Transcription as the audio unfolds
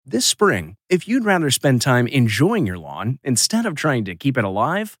This spring, if you'd rather spend time enjoying your lawn instead of trying to keep it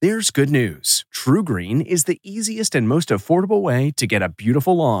alive, there's good news. TruGreen is the easiest and most affordable way to get a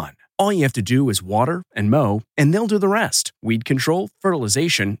beautiful lawn. All you have to do is water and mow, and they'll do the rest. Weed control,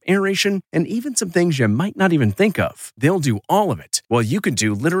 fertilization, aeration, and even some things you might not even think of. They'll do all of it, while you can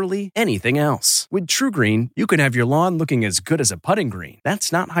do literally anything else. With TruGreen, you can have your lawn looking as good as a putting green.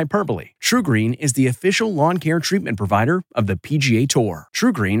 That's not hyperbole. TruGreen is the official lawn care treatment provider of the PGA Tour.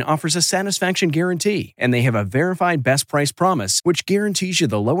 TruGreen offers a satisfaction guarantee, and they have a verified best price promise, which guarantees you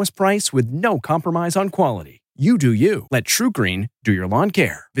the lowest price with no compromise on quality. You do you. Let TruGreen do your lawn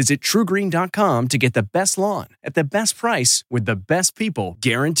care. Visit TruGreen.com to get the best lawn at the best price with the best people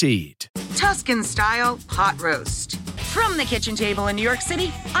guaranteed. Tuscan-style pot roast. From the kitchen table in New York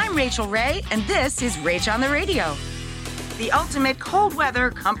City, I'm Rachel Ray, and this is Rach on the Radio. The ultimate cold weather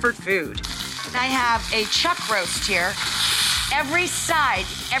comfort food. I have a chuck roast here. Every side,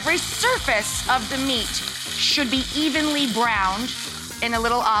 every surface of the meat should be evenly browned in a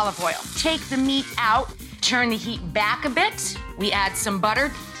little olive oil. Take the meat out. Turn the heat back a bit. We add some butter.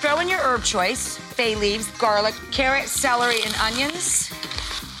 Throw in your herb choice, bay leaves, garlic, carrot, celery, and onions,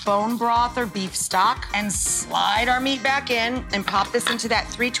 bone broth or beef stock, and slide our meat back in and pop this into that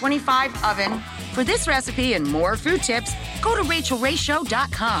 325 oven. For this recipe and more food tips, go to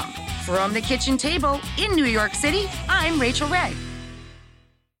RachelRayShow.com. From the kitchen table in New York City, I'm Rachel Ray.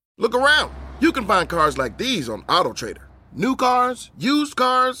 Look around. You can find cars like these on AutoTrader. New cars, used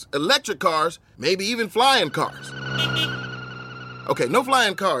cars, electric cars, maybe even flying cars. Okay, no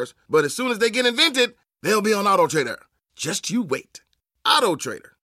flying cars, but as soon as they get invented, they'll be on AutoTrader. Just you wait. AutoTrader.